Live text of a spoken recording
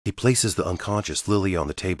He places the unconscious Lily on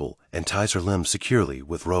the table and ties her limbs securely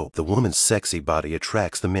with rope. The woman's sexy body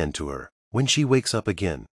attracts the men to her. When she wakes up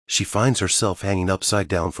again, she finds herself hanging upside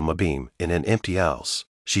down from a beam in an empty house.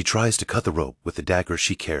 She tries to cut the rope with the dagger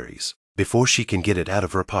she carries. Before she can get it out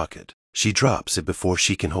of her pocket, she drops it before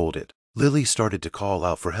she can hold it. Lily started to call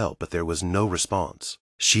out for help, but there was no response.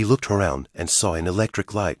 She looked around and saw an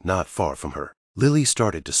electric light not far from her. Lily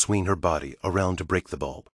started to swing her body around to break the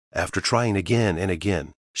bulb. After trying again and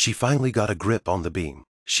again, she finally got a grip on the beam.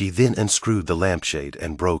 She then unscrewed the lampshade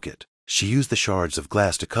and broke it. She used the shards of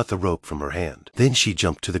glass to cut the rope from her hand. Then she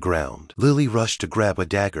jumped to the ground. Lily rushed to grab a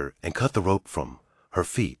dagger and cut the rope from her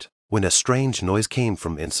feet, when a strange noise came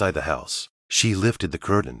from inside the house. She lifted the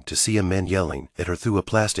curtain to see a man yelling at her through a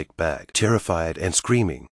plastic bag. Terrified and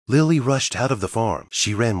screaming, Lily rushed out of the farm.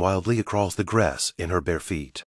 She ran wildly across the grass in her bare feet.